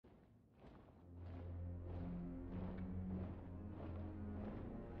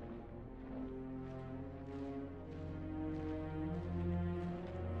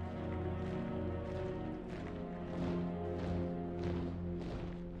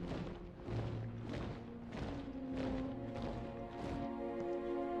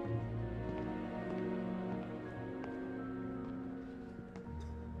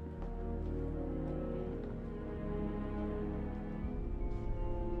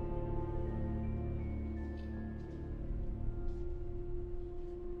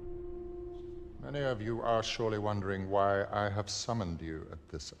Many of you are surely wondering why I have summoned you at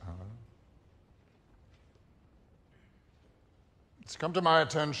this hour. It's come to my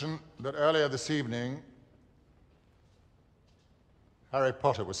attention that earlier this evening, Harry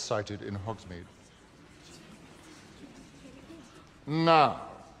Potter was sighted in Hogsmeade. Now,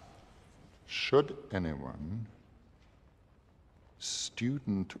 should anyone,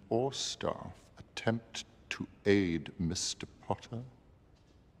 student or staff, attempt to aid Mr. Potter,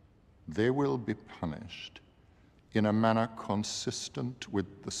 they will be punished in a manner consistent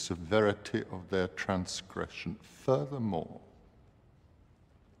with the severity of their transgression. Furthermore,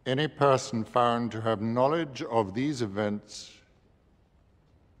 any person found to have knowledge of these events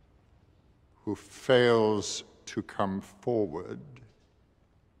who fails to come forward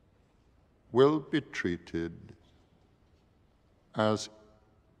will be treated as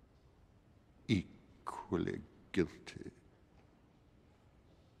equally guilty.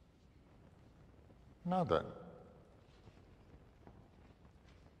 Now then,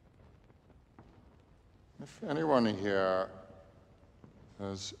 if anyone here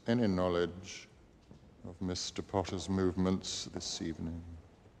has any knowledge of Mr. Potter's movements this evening,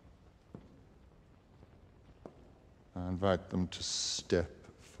 I invite them to step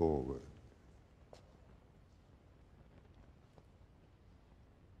forward.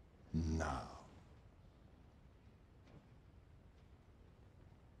 Now.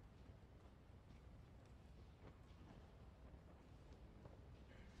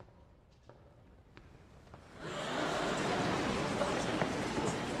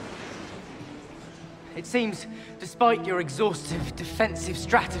 It seems, despite your exhaustive defensive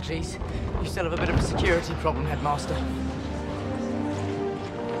strategies, you still have a bit of a security problem, Headmaster.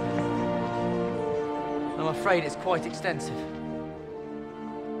 I'm afraid it's quite extensive.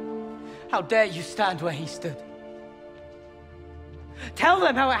 How dare you stand where he stood? Tell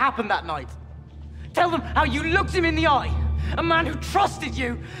them how it happened that night. Tell them how you looked him in the eye, a man who trusted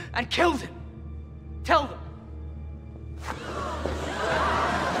you and killed him. Tell them.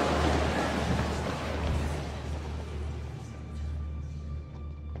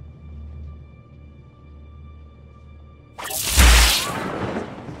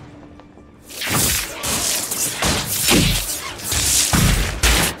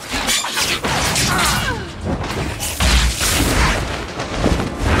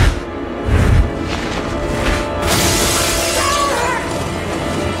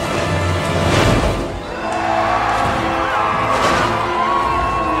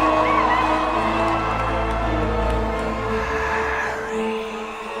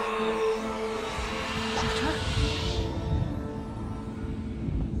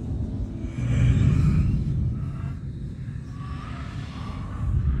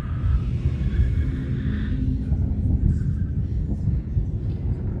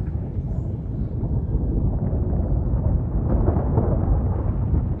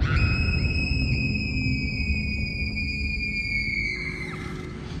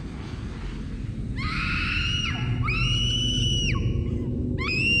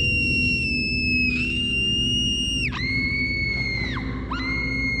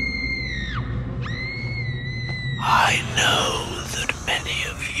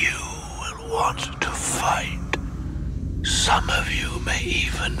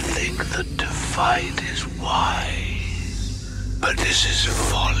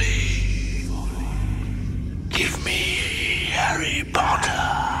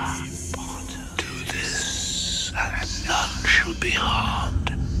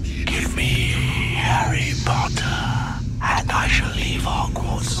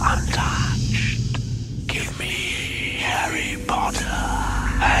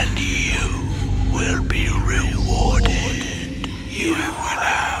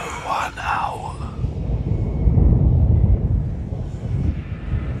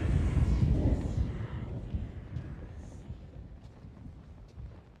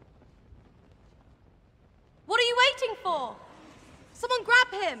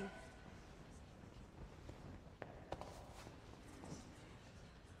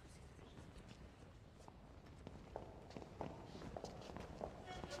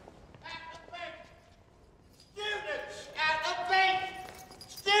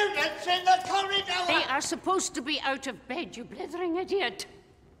 Supposed to be out of bed, you blithering idiot.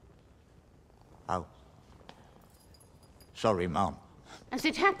 Oh. Sorry, Mom. As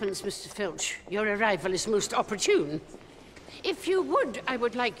it happens, Mr. Filch, your arrival is most opportune. If you would, I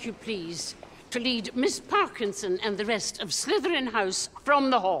would like you, please, to lead Miss Parkinson and the rest of Slytherin House from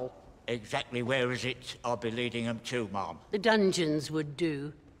the hall. Exactly where is it I'll be leading them to, Mom? The dungeons would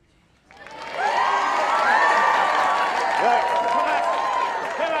do.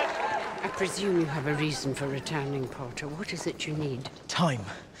 presume you have a reason for returning, Potter. What is it you need? Time.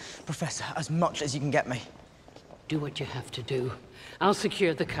 Professor, as much as you can get me. Do what you have to do. I'll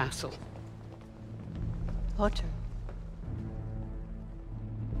secure the castle. Potter.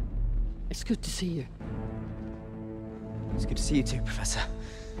 It's good to see you. It's good to see you too, Professor.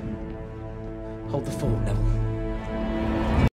 Hold the fort, Neville.